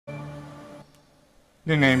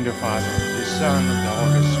In the name of the Father, the Son, and the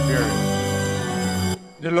Holy Spirit.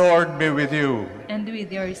 The Lord be with you. And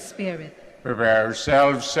with your spirit. Prepare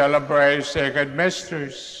ourselves, celebrate sacred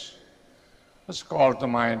mysteries. Let's call to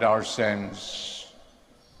mind our sins.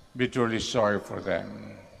 Be truly sorry for them.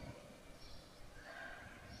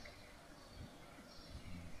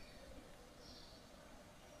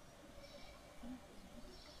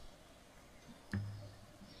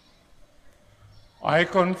 I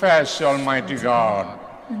confess, Almighty God,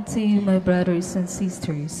 and to you, my brothers and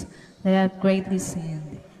sisters, that I have greatly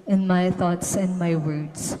sinned in my thoughts and my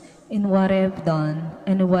words, in what I have done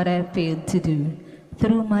and what I have failed to do,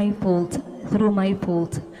 through my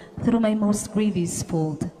most grievous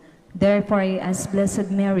fault. Therefore I ask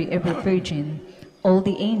Blessed Mary, ever Virgin, all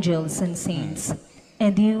the angels and saints,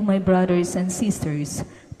 and you, my brothers and sisters,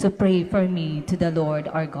 to pray for me to the Lord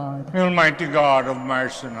our God. Almighty God, have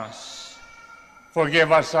mercy on us.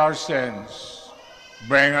 Forgive us our sins.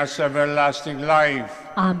 Bring us everlasting life.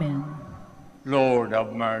 Amen. Lord,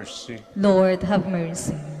 have mercy. Lord, have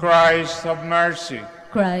mercy. Christ, have mercy.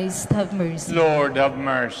 Christ, have mercy. Lord, have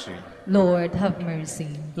mercy. Lord, have mercy.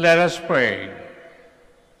 Let us pray.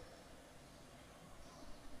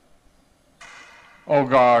 O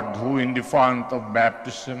God, who in the font of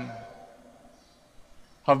baptism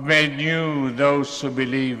have made new those who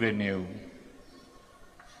believe in you,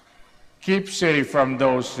 keep safe from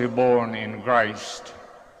those reborn in Christ,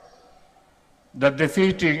 that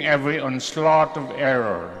defeating every onslaught of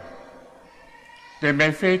error, they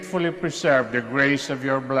may faithfully preserve the grace of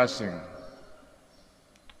your blessing.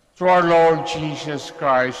 Through our Lord Jesus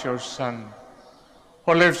Christ, your Son,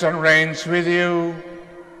 who lives and reigns with you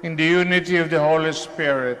in the unity of the Holy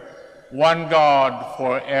Spirit, one God,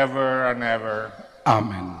 forever and ever.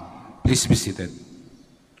 Amen. Please be seated.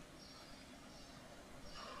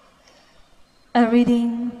 A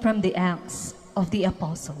reading from the Acts of the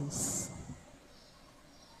Apostles.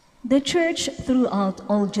 The church throughout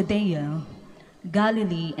all Judea,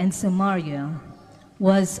 Galilee, and Samaria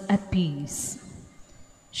was at peace.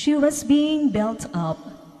 She was being built up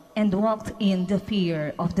and walked in the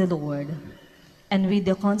fear of the Lord, and with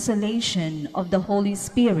the consolation of the Holy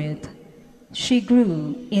Spirit, she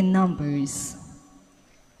grew in numbers.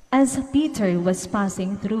 As Peter was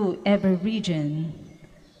passing through every region,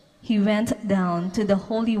 he went down to the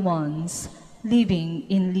holy ones living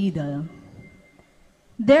in Lydda.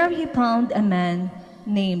 There he found a man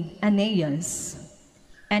named Aeneas,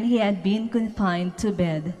 and he had been confined to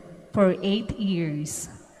bed for 8 years,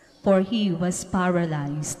 for he was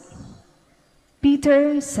paralyzed.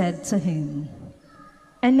 Peter said to him,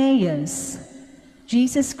 Aeneas,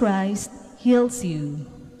 Jesus Christ heals you.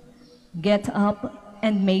 Get up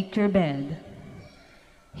and make your bed.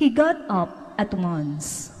 He got up at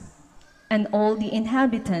once. And all the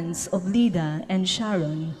inhabitants of Lydda and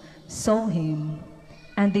Sharon saw him,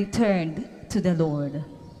 and they turned to the Lord.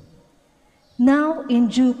 Now in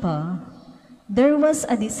Joppa, there was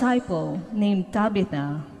a disciple named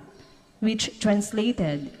Tabitha, which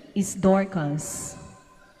translated is Dorcas.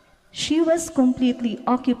 She was completely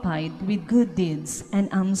occupied with good deeds and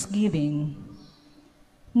almsgiving.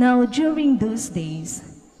 Now during those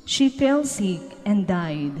days, she fell sick and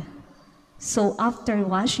died. So after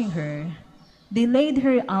washing her, they laid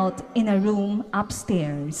her out in a room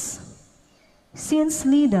upstairs. Since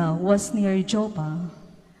Lydda was near Joppa,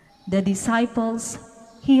 the disciples,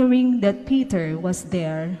 hearing that Peter was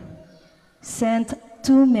there, sent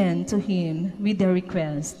 2 men to him with the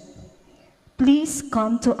request, Please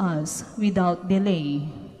come to us without delay.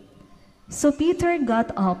 So Peter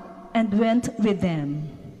got up and went with them.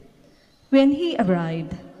 When he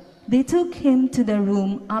arrived, they took him to the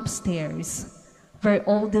room upstairs, where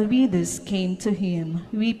all the widows came to him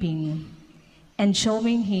weeping, and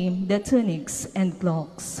showing him the tunics and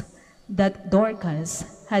cloaks that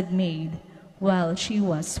Dorcas had made while she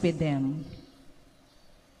was with them.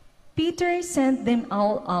 Peter sent them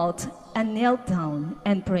all out and knelt down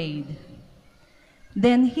and prayed.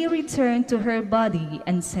 Then he returned to her body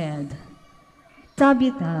and said,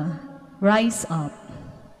 Tabitha, rise up.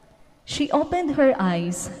 She opened her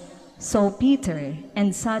eyes, saw Peter,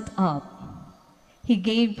 and sat up. He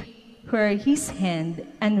gave her his hand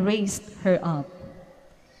and raised her up.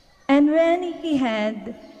 And when he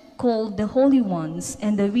had called the holy ones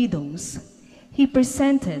and the widows, he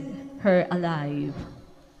presented her alive.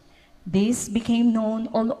 This became known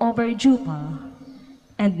all over Joppa,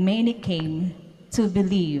 and many came to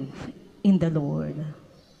believe in the Lord.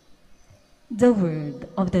 The word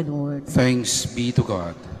of the Lord. Thanks be to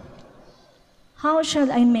God. How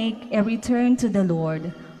shall I make a return to the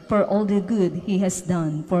Lord for all the good he has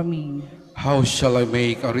done for me? How shall I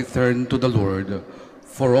make a return to the Lord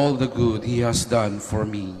for all the good he has done for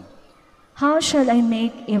me. How shall I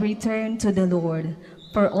make a return to the Lord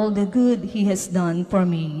for all the good he has done for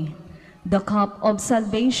me? The cup of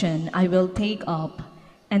salvation I will take up,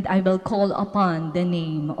 and I will call upon the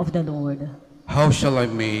name of the Lord. How shall I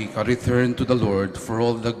make a return to the Lord for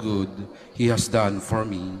all the good he has done for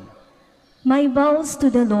me? My vows to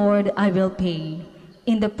the Lord I will pay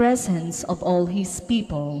in the presence of all his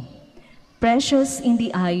people. Precious in the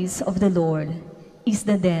eyes of the Lord is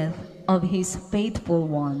the death of his faithful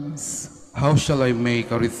ones. How shall I make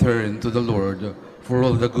a return to the Lord for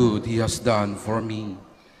all the good he has done for me?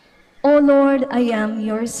 O Lord, I am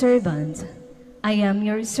your servant. I am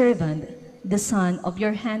your servant, the son of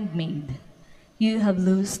your handmaid. You have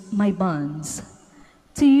loosed my bonds.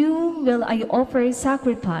 To you will I offer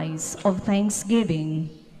sacrifice of thanksgiving,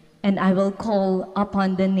 and I will call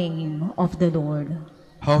upon the name of the Lord.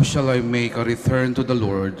 How shall I make a return to the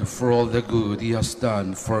Lord for all the good he has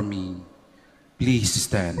done for me? Please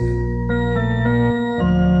stand.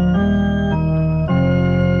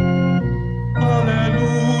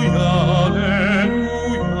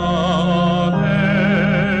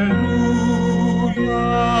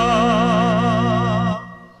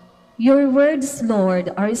 Your words, Lord,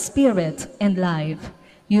 are spirit and life.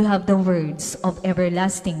 You have the words of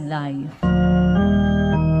everlasting life.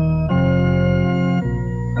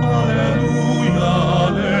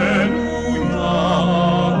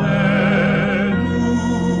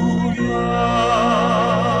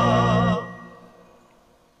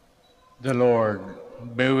 The Lord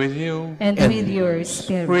be with you. And with your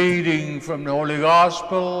spirit. Reading from the Holy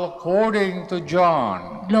Gospel according to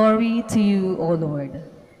John. Glory to you, O Lord.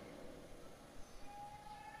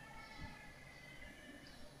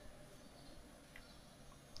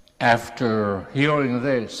 After hearing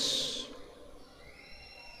this,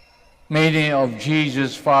 many of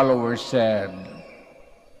Jesus' followers said,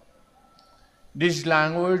 "This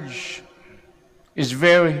language is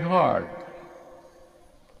very hard.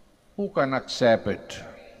 Who can accept it?"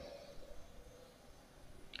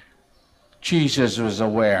 Jesus was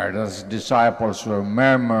aware that his disciples were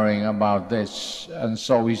murmuring about this, and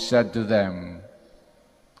so he said to them,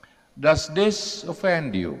 "Does this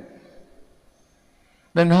offend you?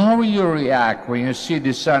 Then how will you react when you see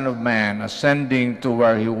the Son of Man ascending to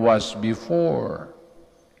where he was before?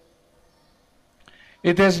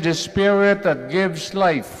 It is the Spirit that gives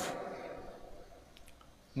life,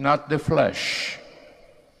 not the flesh.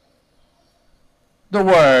 The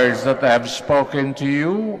words that I have spoken to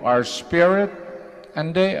you are spirit,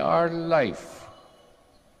 and they are life.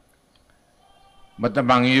 But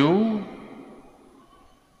among you,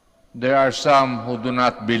 there are some who do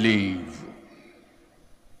not believe."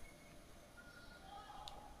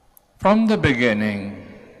 From the beginning,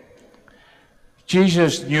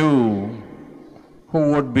 Jesus knew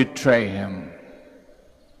who would betray him.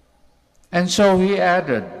 And so he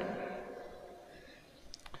added,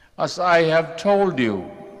 "As I have told you,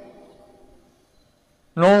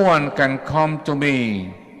 no one can come to me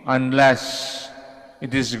unless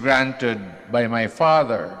it is granted by my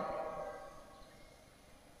Father."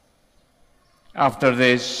 After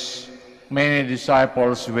this, many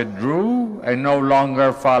disciples withdrew and no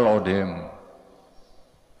longer followed him.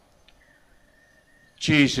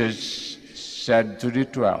 Jesus said to the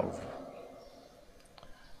 12,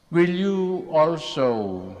 "Will you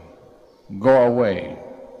also go away?"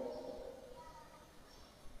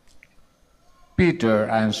 Peter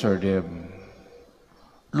answered him,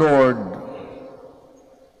 "Lord,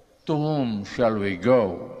 to whom shall we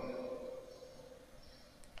go?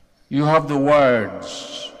 You have the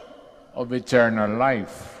words of eternal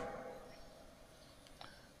life.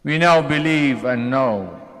 We now believe and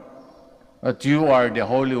know that you are the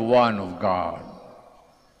Holy One of God."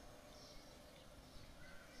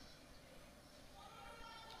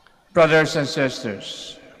 Brothers and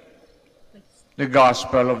sisters, the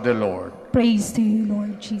Gospel of the Lord. Praise to you,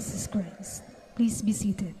 Lord Jesus Christ. Please be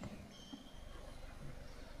seated.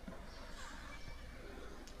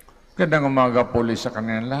 Gandang umaga po ulit sa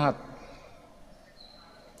kanilang lahat.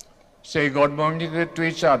 Say good morning to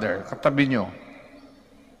each other, katabi nyo.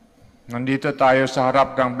 Nandito tayo sa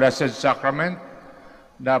harap ng Blessed Sacrament.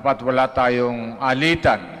 Dapat wala tayong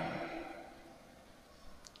alitan.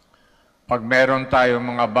 Pag meron tayong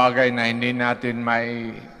mga bagay na hindi natin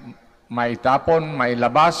maitapon,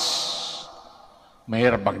 mailabas,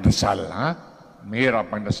 mahirap magdasal, ha?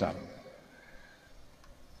 Mahirap magdasal.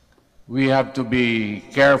 We have to be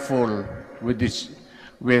careful with this,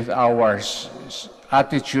 with our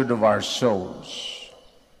attitude of our souls.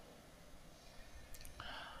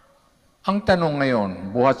 Ang tanong ngayon,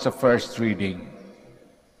 buhat sa first reading,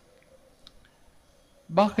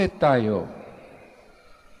 Bakit tayo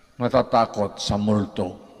matatakot sa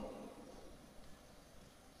multo?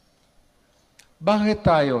 Bakit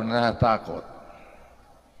tayo natatakot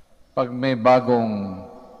pag may bagong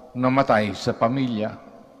namatay sa pamilya?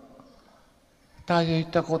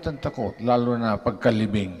 Tayo'y takot ang takot, lalo na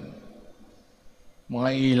pagkalibing. Mga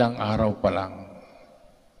ilang araw pa lang.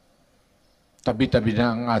 Tabi-tabi na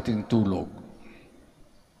ang ating tulog.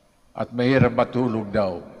 At mahirap matulog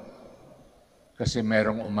daw kasi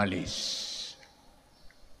merong umalis.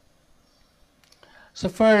 Sa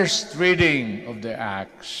first reading of the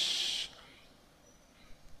Acts,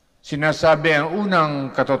 sinasabi ang unang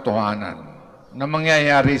katotohanan na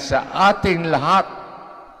mangyayari sa ating lahat.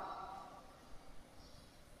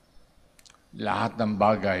 Lahat ng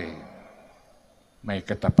bagay may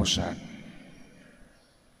katapusan.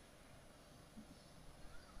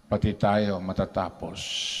 Pati tayo matatapos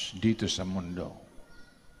dito sa mundo.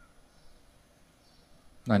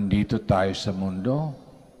 Nandito tayo sa mundo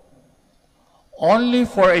only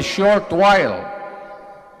for a short while.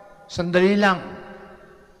 Sandali lang.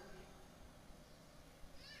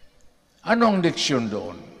 Ano ang leksyon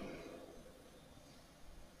doon?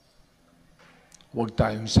 Huwag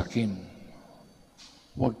tayong sakim.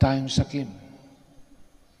 Huwag tayong sakim.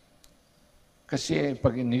 Kasi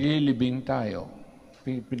pag nililibing tayo,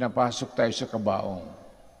 pinapasok tayo sa kabaong,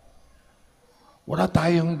 wala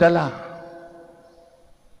tayong dala.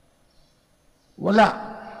 Wala.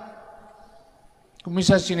 Kung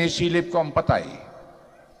minsan sinisilip ko ang patay,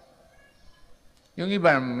 yung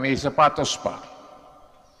iba may sapatos pa,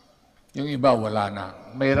 yung iba wala na.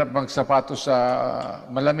 Mahirap magsapatos sa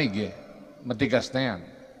malamig matigas na yan.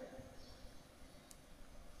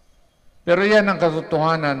 Pero yan ang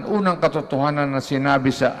katotohanan, unang katotohanan na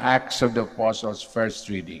sinabi sa Acts of the Apostles, first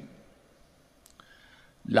reading.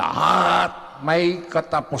 Lahat may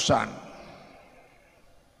katapusan.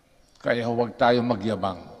 Kaya huwag tayo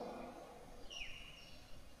magyabang.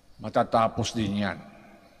 Matatapos din yan.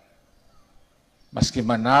 Maski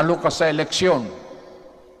manalo ka sa eleksyon,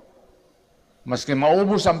 maski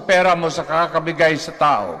maubos ang pera mo sa kakabigay sa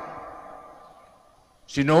tao,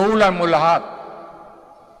 sinuhulan mo lahat,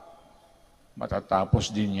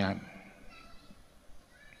 matatapos din yan.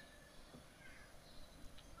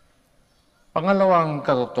 Pangalawang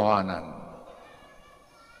katotohanan,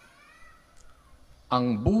 ang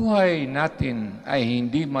buhay natin ay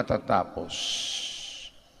hindi matatapos.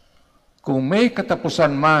 Kung may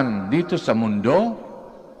katapusan man dito sa mundo,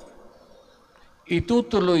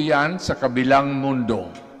 itutuloy yan sa kabilang mundo.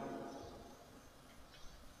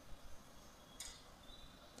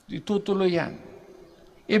 Itutuloy yan.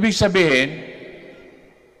 Ibig sabihin,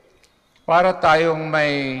 para tayong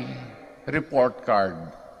may report card,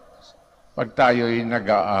 pag tayo'y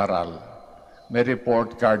nag-aaral, may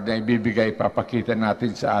report card na ibibigay, papakita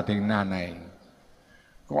natin sa ating nanay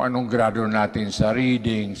kung anong grado natin sa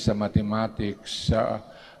reading, sa mathematics, sa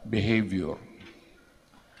behavior.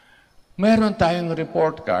 Meron tayong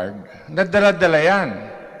report card na dala-dala yan.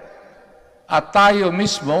 At tayo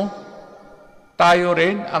mismo, tayo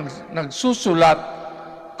rin ang nagsusulat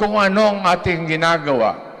kung ano ang ating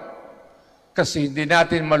ginagawa. Kasi hindi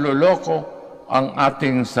natin maluloko ang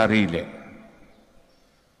ating sarili.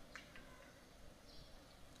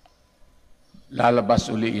 Lalabas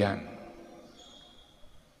uli yan.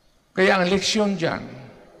 Kaya ang leksyon dyan,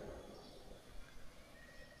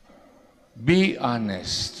 be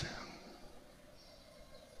honest.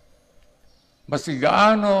 Basta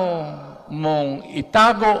gaano mong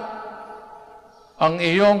itago ang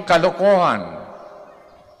iyong kalokohan,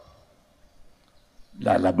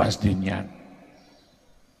 lalabas din yan.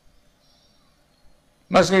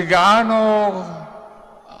 Maski gaano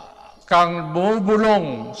kang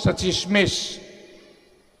bumubulong sa chismis,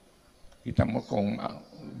 kita mo kung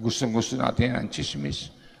gustong-gusto natin ang chismis,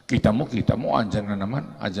 kita mo, andyan na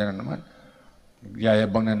naman.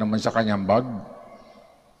 Yayabang na naman sa kanyang bag.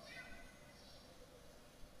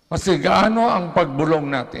 Maski gaano ang pagbulong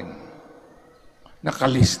natin,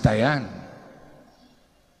 nakalista yan.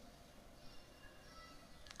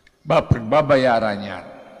 Pagbabayaran yan.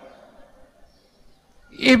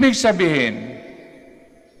 Ibig sabihin,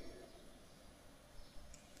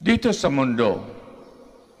 dito sa mundo,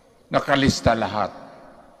 nakalista lahat.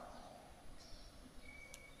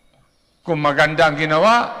 Kung maganda ang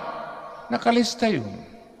ginawa, nakalista yun.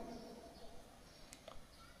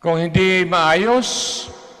 Kung hindi maayos,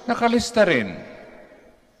 nakalista rin.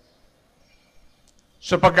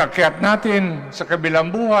 So pag-akyat natin sa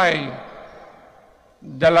kabilang buhay,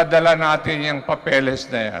 dala-dala natin yung papeles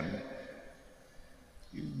na yan.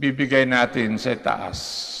 Bibigay natin sa taas.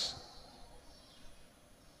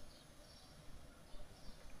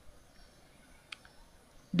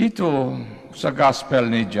 Dito sa Gospel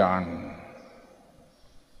ni John,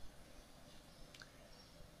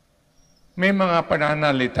 may mga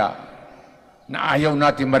pananalita na ayaw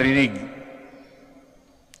natin marinig.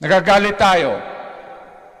 Nagagalit tayo.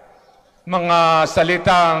 Mga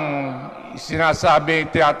salitang sinasabi,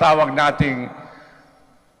 tinatawag nating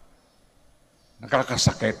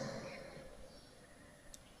nakakasakit.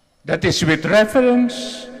 That is with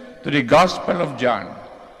reference to the Gospel of John.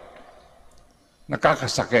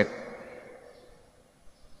 Nakakasakit.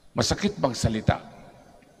 Masakit bang salita?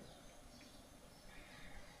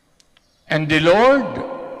 And the Lord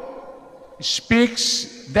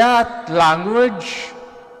speaks that language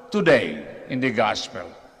today in the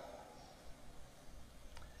Gospel.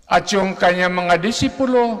 At yung kanyang mga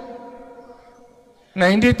disipulo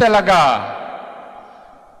na hindi talaga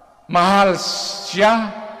mahal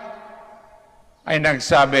siya, ay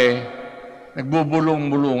nagsabi,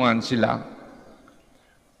 nagbubulong-bulungan sila.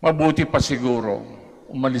 Mabuti pa siguro,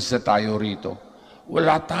 umalis na tayo rito.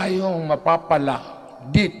 Wala tayong mapapala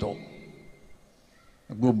dito.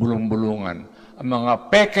 Nagbubulong-bulungan ang mga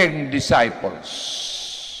peking disciples.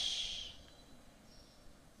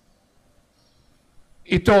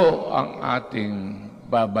 Ito ang ating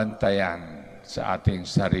babantayan sa ating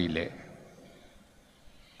sarili.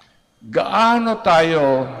 Gaano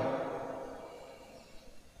tayo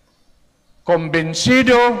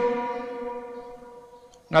kumbensido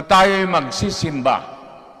na tayo'y magsisimba?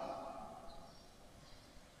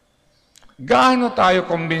 Gaano tayo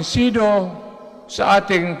kumbensido sa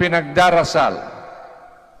ating pinagdarasal?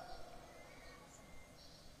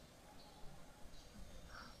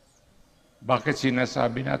 Bakit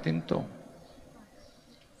sinasabi natin to?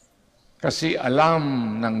 Kasi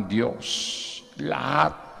alam ng Diyos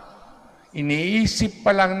lahat. Iniisip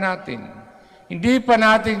pa lang natin. Hindi pa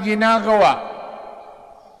natin ginagawa.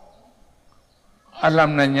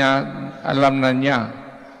 Alam na niya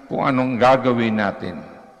kung anong gagawin natin.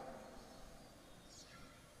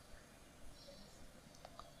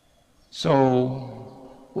 So,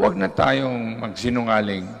 huwag na tayong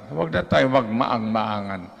magsinungaling. Huwag na tayong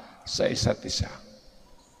magmaang-maangan sa isa't isa.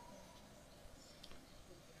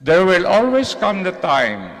 There will always come the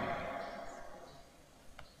time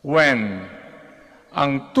when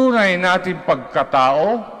ang tunay nating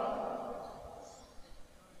pagkatao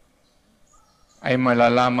ay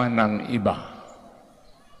malalaman ng iba.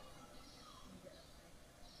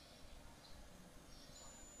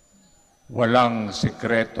 Walang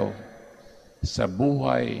sikreto sa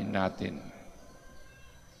buhay natin.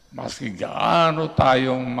 Maski gaano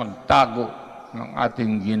tayong magtago ng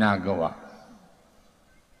ating ginagawa.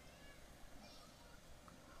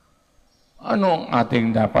 Ano ang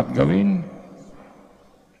ating dapat gawin?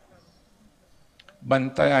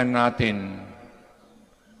 Bantayan natin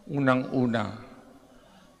unang-una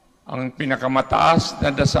ang pinakamataas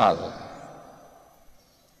na dasal,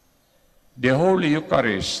 the Holy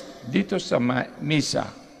Eucharist, dito sa Misa.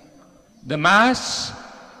 The Mass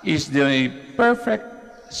is the perfect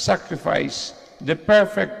sacrifice, the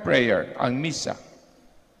perfect prayer, ang Misa.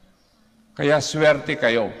 Kaya swerte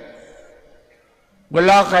kayo.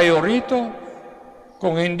 Wala kayo rito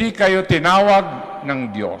kung hindi kayo tinawag ng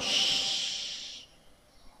Diyos.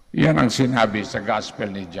 Yan ang sinabi sa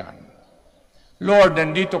Gospel ni John. Lord,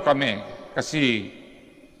 nandito kami kasi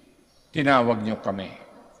tinawag niyo kami.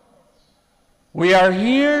 We are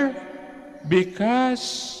here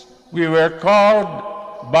because we were called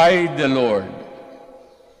by the Lord.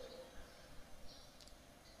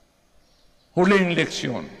 Huling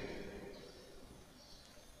leksyon.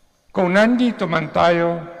 Kung nandito man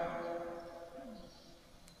tayo,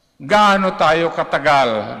 gaano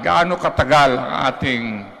katagal ang ating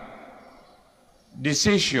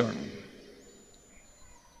decision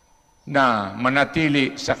na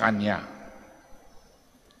manatili sa Kanya.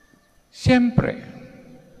 Siyempre,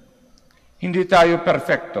 hindi tayo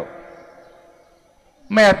perfecto.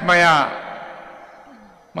 Maya't maya,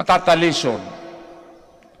 matatalisod.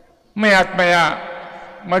 Maya't maya,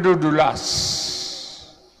 madudulas.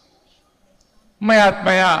 Maya't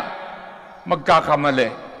maya, magkakamali.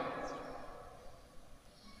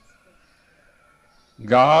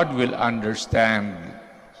 God will understand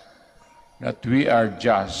that we are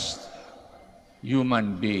just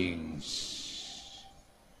human beings.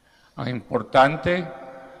 Ang importante,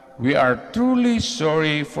 we are truly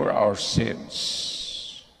sorry for our sins.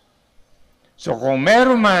 So kung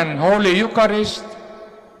meron man Holy Eucharist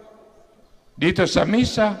dito sa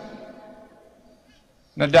Misa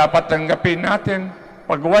na dapat tanggapin natin,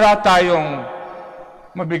 pag wala tayong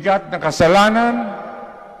mabigat na kasalanan,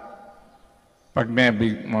 pag may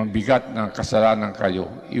mabigat na kasalanan kayo,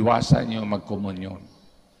 iwasan niyo magkomunyon.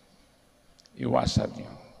 iwasan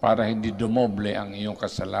niyo para hindi dumoble ang iyong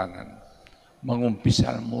kasalanan.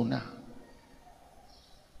 Mangumpisal muna.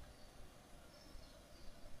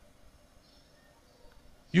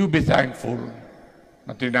 You be thankful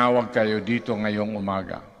na tinawag kayo dito ngayong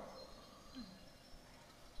umaga.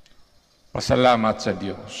 Pasalamat sa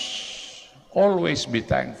Diyos. Always be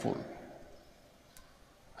thankful.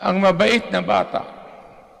 Ang mabait na bata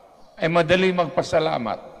ay madali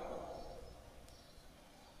magpasalamat.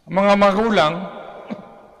 Ang mga magulang,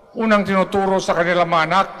 unang tinuturo sa kanilang mga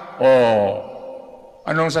anak,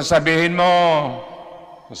 anong sasabihin mo?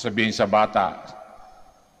 Sasabihin sa bata,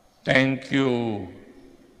 thank you.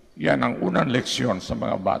 Yan ang unang leksyon sa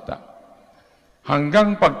mga bata.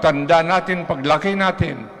 Hanggang pagtanda natin, paglaki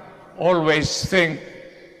natin, always think,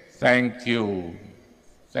 thank you,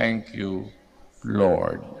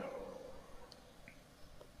 Lord.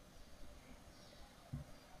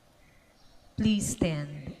 Please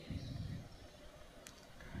stand.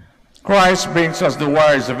 Christ brings us the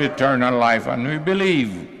words of eternal life, and we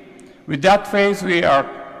believe. With that faith, we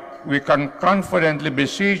can confidently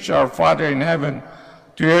beseech our Father in heaven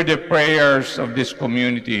to hear the prayers of this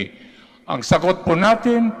community. Ang sagot po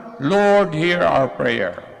natin, Lord, hear our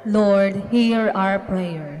prayer. Lord, hear our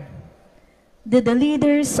prayer. That the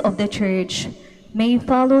leaders of the Church may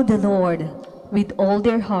follow the Lord with all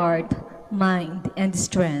their heart, mind, and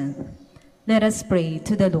strength. Let us pray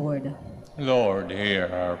to the Lord. Lord, hear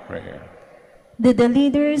our prayer. That the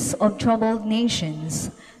leaders of troubled nations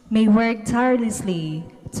may work tirelessly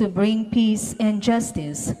to bring peace and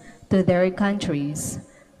justice to their countries.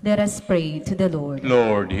 Let us pray to the Lord.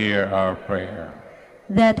 Lord, hear our prayer.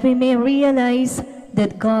 That we may realize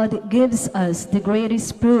that God gives us the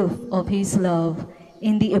greatest proof of His love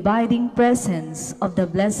in the abiding presence of the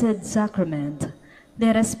Blessed Sacrament.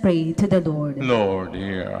 Let us pray to the Lord. Lord,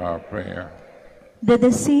 hear our prayer. That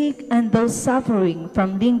the sick and those suffering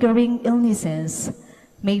from lingering illnesses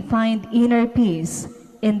may find inner peace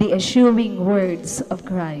in the assuring words of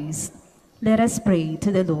Christ. Let us pray to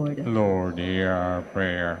the Lord. Lord, hear our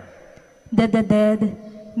prayer. That the dead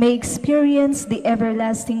may experience the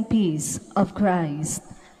everlasting peace of Christ.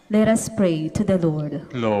 Let us pray to the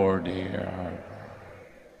Lord. Lord, hear our prayer.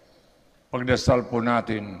 Pagdasal po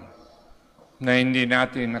natin na hindi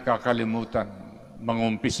natin nakakalimutan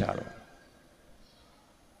mangumpisal.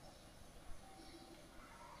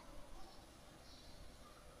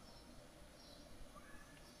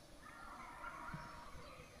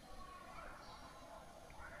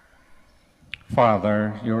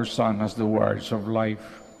 Father, your Son has the words of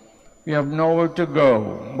life. We have nowhere to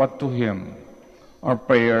go but to Him. Our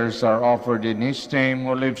prayers are offered in His name,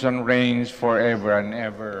 who lives and reigns forever and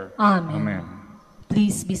ever. Amen. Amen.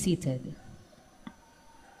 Please be seated.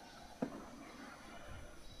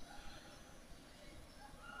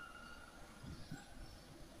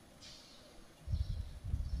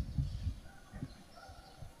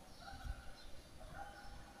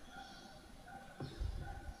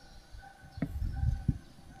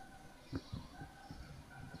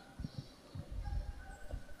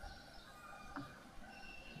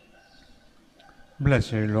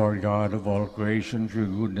 Blessed Lord God of all creation, through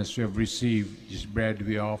your goodness we have received this bread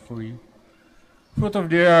we offer you. Fruit of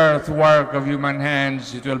the earth, work of human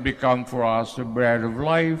hands, it will become for us the bread of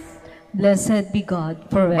life. Blessed be God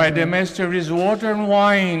forever. By the mysteries, water and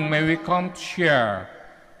wine, may we come to share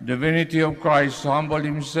the divinity of Christ, to humble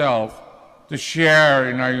Himself, to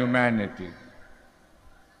share in our humanity.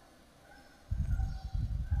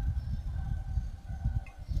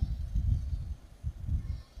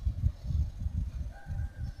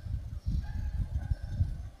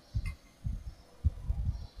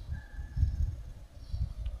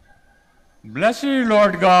 Blessed are you,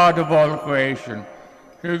 Lord God of all creation.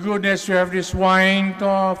 Your goodness, you have this wine to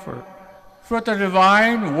offer. Fruit of the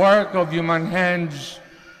vine, work of human hands,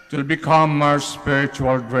 will become our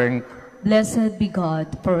spiritual drink. Blessed be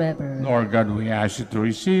God forever. Lord God, we ask you to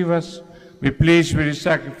receive us. Be pleased with the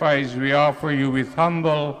sacrifice we offer you with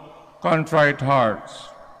humble, contrite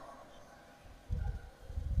hearts.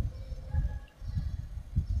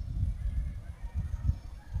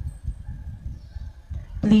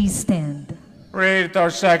 Please stand. Pray that our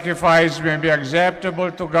sacrifice may be acceptable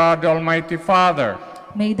to God, Almighty Father.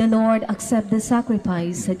 May the Lord accept the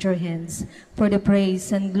sacrifice at your hands for the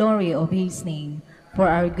praise and glory of His name, for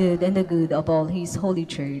our good and the good of all His holy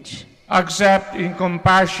church. Accept in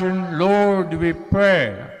compassion, Lord, we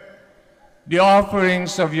pray, the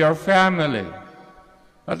offerings of your family,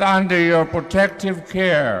 that under your protective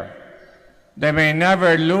care they may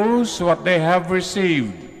never lose what they have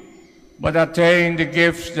received, but attain the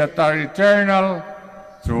gifts that are eternal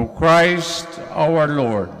through Christ our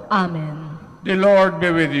Lord. Amen. The Lord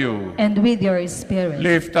be with you. And with your spirit.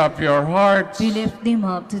 Lift up your hearts. We lift them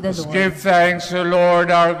up to the Let's Lord. give thanks to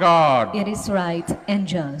Lord our God. It is right and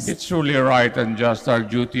just. It's truly right and just, our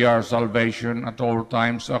duty, our salvation, at all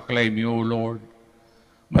times to acclaim you, O Lord.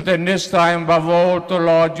 But in this time, above all, to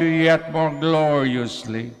laud you yet more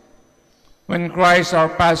gloriously, when Christ our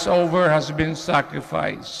Passover has been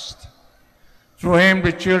sacrificed. Through him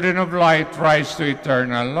the children of light rise to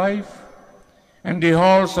eternal life, and the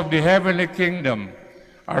halls of the heavenly kingdom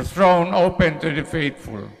are thrown open to the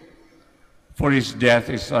faithful. For his death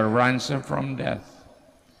is a ransom from death,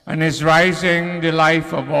 and his rising the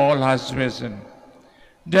life of all has risen.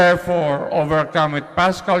 Therefore, overcome with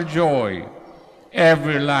paschal joy,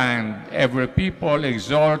 every land, every people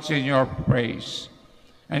exalts in your praise,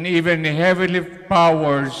 and even the heavenly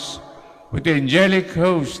powers with the angelic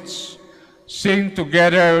hosts sing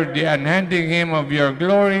together the unending hymn of your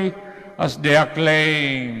glory as they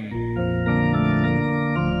acclaim.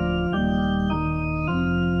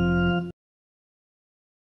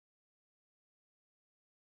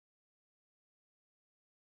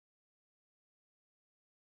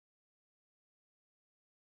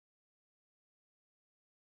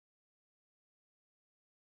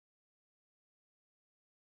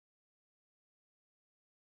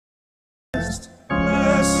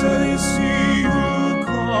 Blessed is he who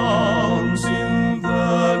comes in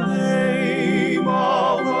the name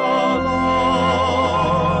of the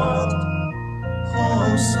Lord.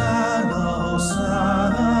 Hosanna,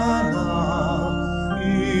 Hosanna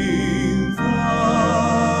in the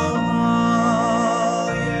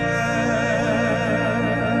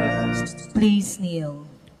highest. Please kneel.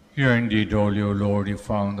 Here indeed, holy, O Lord, you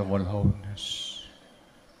found of all holiness.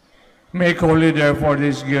 Make holy, therefore,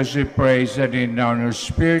 these gifts, we pray, sending down your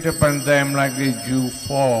Spirit upon them like the dew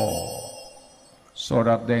fall, so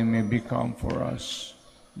that they may become for us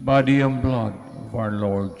body and blood of our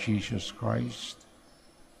Lord Jesus Christ.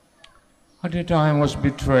 At the time was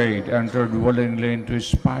betrayed, entered willingly into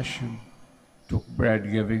his passion, took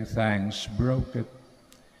bread, giving thanks, broke it,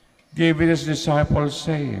 gave it his disciples,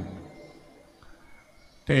 saying,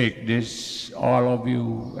 "Take this, all of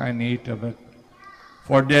you, and eat of it.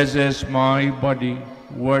 For this is my body,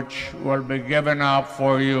 which will be given up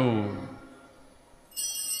for you."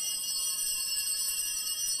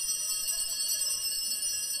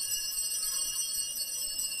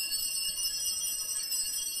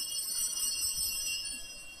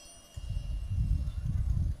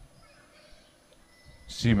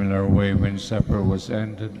 Similar way, when supper was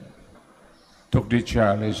ended, took the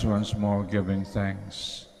chalice once more, giving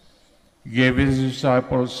thanks, gave his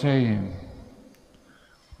disciples, saying,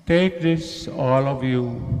 "Take this, all of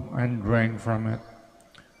you, and drink from it.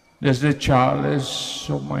 This is the chalice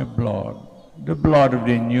of my blood, the blood of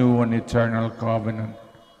the new and eternal covenant,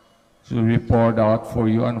 to be poured out for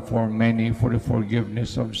you and for many for the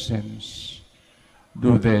forgiveness of sins.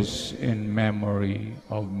 Do this in memory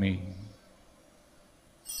of me."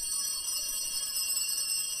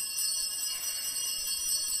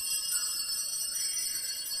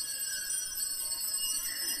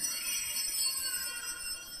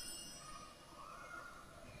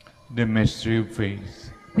 The mystery of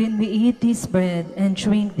faith. When we eat this bread and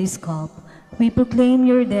drink this cup, we proclaim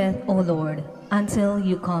your death, O Lord, until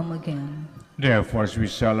you come again. Therefore, as we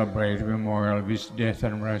celebrate the memorial of his death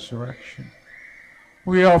and resurrection,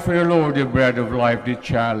 we offer you, Lord, the bread of life, the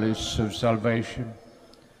chalice of salvation,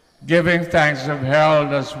 giving thanks of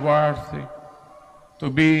held as worthy to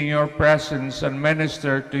be in your presence and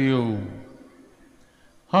minister to you.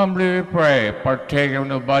 Humbly we pray, partake of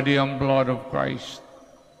the body and blood of Christ,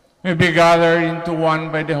 may be gathered into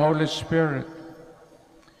one by the Holy Spirit.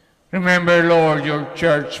 Remember, Lord, your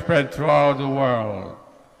church spread throughout the world.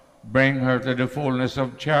 Bring her to the fullness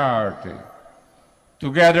of charity,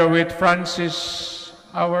 together with Francis,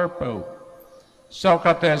 our Pope,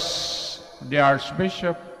 Socrates, the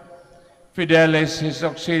Archbishop, Fidelis, his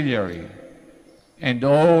auxiliary, and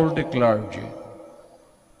all the clergy.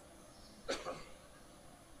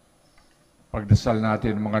 Pagdasal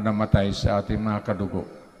natin mga namatay sa ating mga kadugo.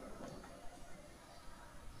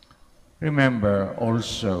 Remember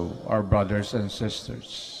also our brothers and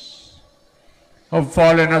sisters who have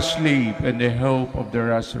fallen asleep in the hope of the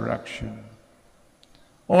resurrection.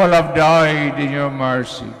 All have died in your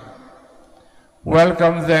mercy.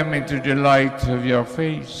 Welcome them into the light of your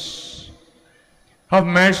face. Have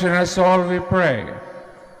mercy on us all, we pray,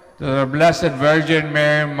 to the Blessed Virgin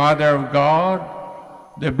Mary, Mother of God,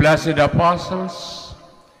 the blessed apostles,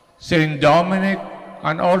 Saint Dominic,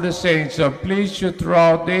 and all the saints who have pleased you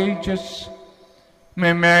throughout the ages,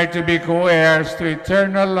 may merit to be co-heirs to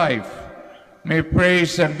eternal life may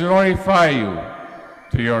praise and glorify you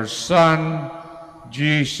to your Son,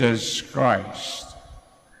 Jesus Christ.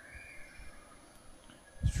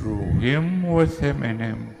 Through him, with him, and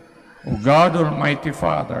him, O God, Almighty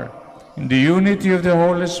Father, in the unity of the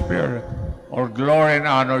Holy Spirit, all glory and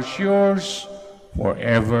honor is yours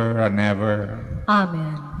forever and ever.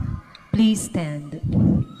 Amen. Please stand.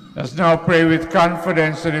 Let's now pray with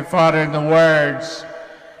confidence to the Father in the words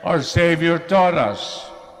our Savior taught us.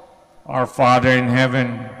 Our Father in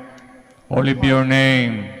heaven, holy be your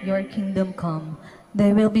name. Your kingdom come,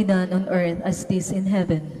 thy will be done on earth as it is in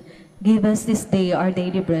heaven. Give us this day our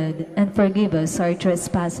daily bread, and forgive us our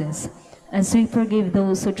trespasses, as we forgive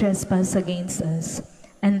those who trespass against us.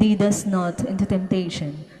 And lead us not into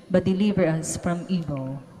temptation, but deliver us from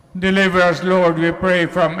evil. Deliver us, Lord, we pray,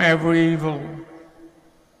 from every evil.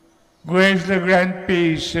 Graciously grant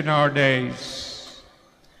peace in our days,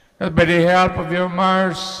 that by the help of your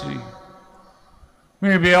mercy, we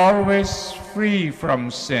may be always free from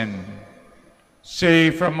sin,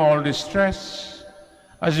 safe from all distress,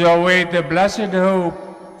 as we await the blessed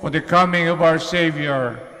hope for the coming of our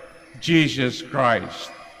Savior, Jesus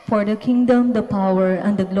Christ. For the kingdom, the power,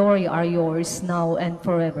 and the glory are yours, now and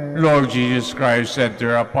forever. Lord Jesus Christ said to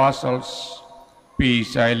your apostles,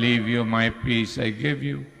 "Peace I leave you, my peace I give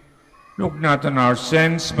you. Look not on our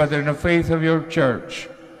sins, but on the faith of your church,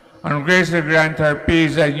 and graciously grant her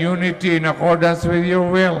peace and unity in accordance with your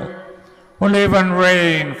will, who live and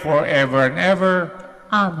reign forever and ever."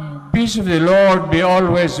 Amen. Peace of the Lord be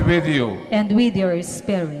always with you. And with your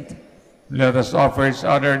spirit. Let us offer each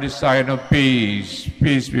other the sign of peace.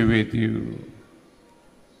 Peace be with you.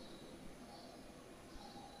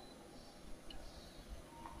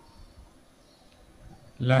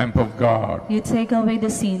 Lamb of God, You take away the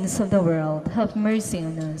sins of the world, have mercy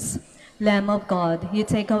on us. Lamb of God, you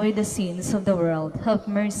take away the sins of the world, have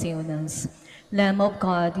mercy on us. Lamb of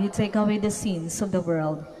God, you take away the sins of the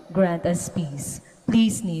world, grant us peace.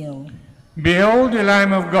 Please kneel. behold the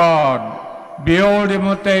Lamb of God. Behold him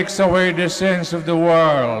who takes away the sins of the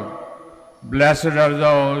world. Blessed are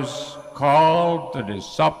those called to the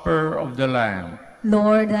supper of the Lamb.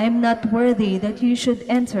 Lord, I am not worthy that you should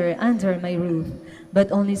enter under my roof,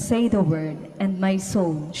 but only say the word, and my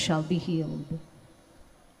soul shall be healed.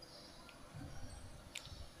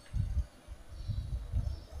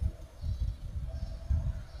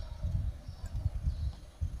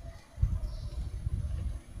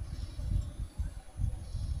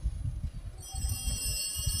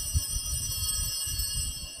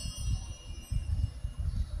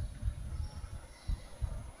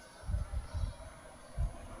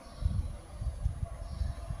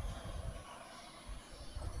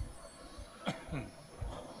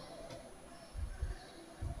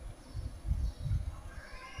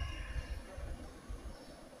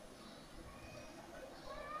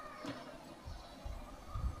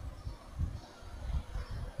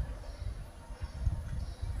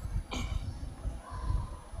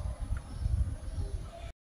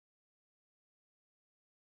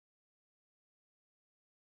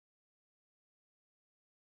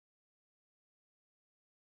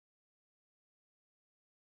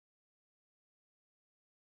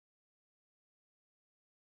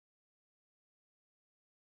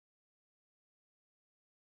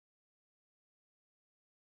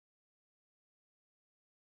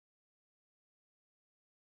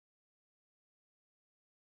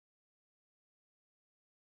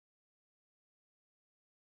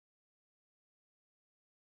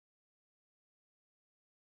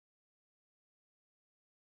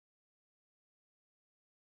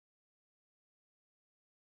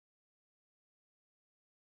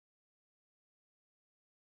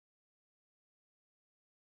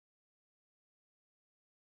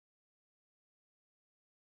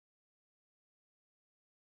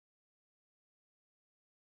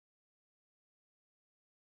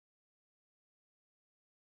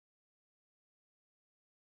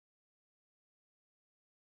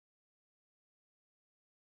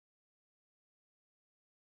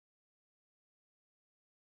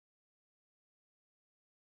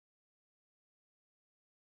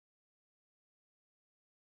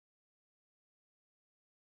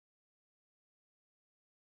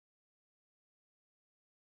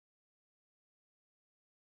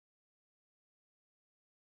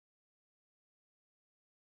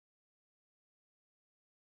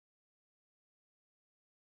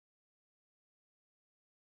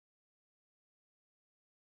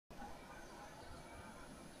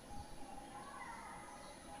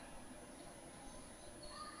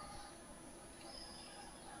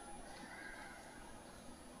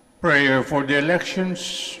 Prayer for the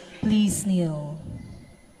elections. Please kneel.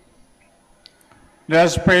 Let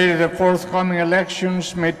us pray that the forthcoming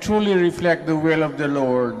elections may truly reflect the will of the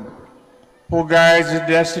Lord, who guides the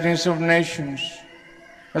destinies of nations.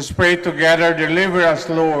 Let's pray together, deliver us,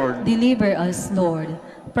 Lord. Deliver us, Lord,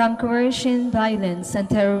 from coercion, violence, and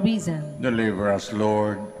terrorism. Deliver us,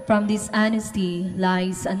 Lord. From dishonesty,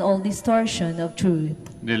 lies, and all distortion of truth.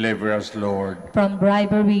 Deliver us, Lord. From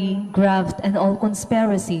bribery, graft, and all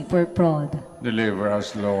conspiracy for fraud. Deliver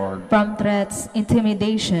us, Lord. From threats,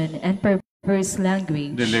 intimidation, and perverse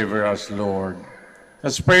language. Deliver us, Lord.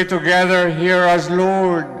 Let's pray together, hear us,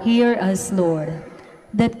 Lord. Hear us, Lord,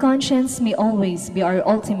 that conscience may always be our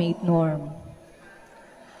ultimate norm,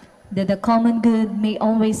 that the common good may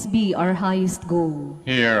always be our highest goal,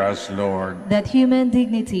 Hear us, Lord. that human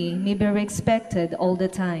dignity may be respected all the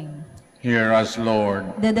time, Hear us, Lord.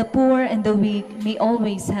 that the poor and the weak may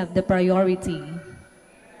always have the priority,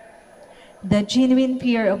 that genuine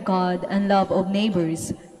fear of God and love of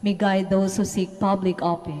neighbors may guide those who seek public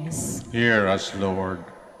office. Hear us, Lord.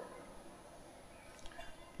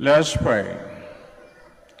 Let us pray.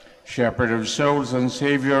 Shepherd of souls and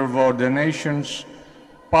Savior of all the nations,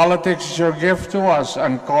 politics is your gift to us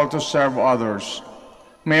and call to serve others.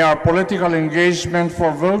 May our political engagement for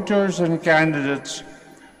voters and candidates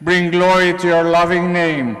bring glory to your loving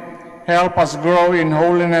name. Help us grow in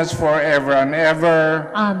holiness forever and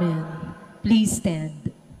ever. Amen. Please stand.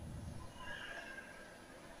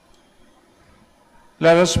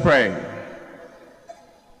 Let us pray.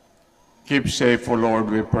 Keep safe, O Lord,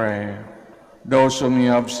 we pray, those whom you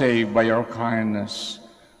have saved by your kindness,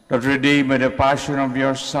 that redeemed by the passion of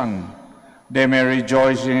your Son, they may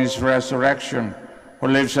rejoice in his resurrection, who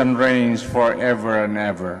lives and reigns forever and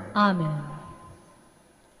ever. Amen.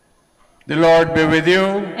 The Lord be with you.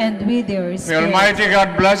 And with your May spirit. Almighty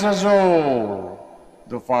God bless us all,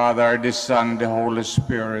 the Father, the Son, the Holy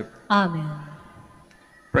Spirit. Amen.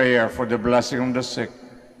 Prayer for the blessing of the sick.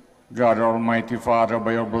 God, Almighty Father,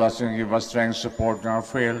 by your blessing, give us strength, support in our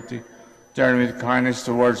frailty. Turn with kindness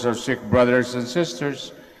towards our sick brothers and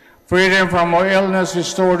sisters. Free them from all illness,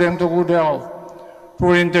 restore them to good health.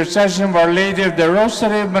 Through intercession of Our Lady of the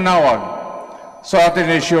Rosary of Manaoag, so that in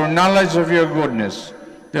the sure knowledge of your goodness,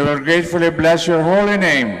 they will gratefully bless your holy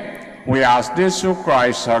name. We ask this through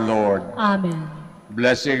Christ our Lord. Amen.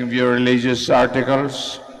 Blessing of your religious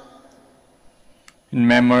articles. In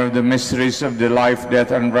memory of the mysteries of the life,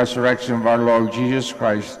 death, and resurrection of our Lord Jesus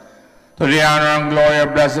Christ, to the honor and glory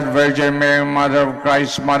of Blessed Virgin Mary, Mother of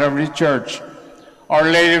Christ, Mother of the Church, Our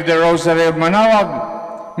Lady of the Rosary of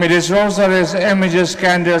Manaoag, may these rosaries, images,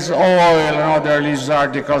 candles, oil, and other religious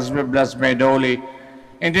articles be blessed, made holy.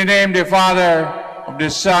 In the name of the Father, of the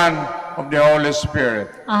Son, of the Holy Spirit.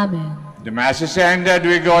 Amen. The Mass is ended.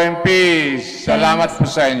 We go in peace. Salamat po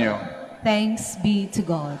sa inyo. Thanks be to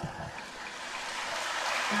God.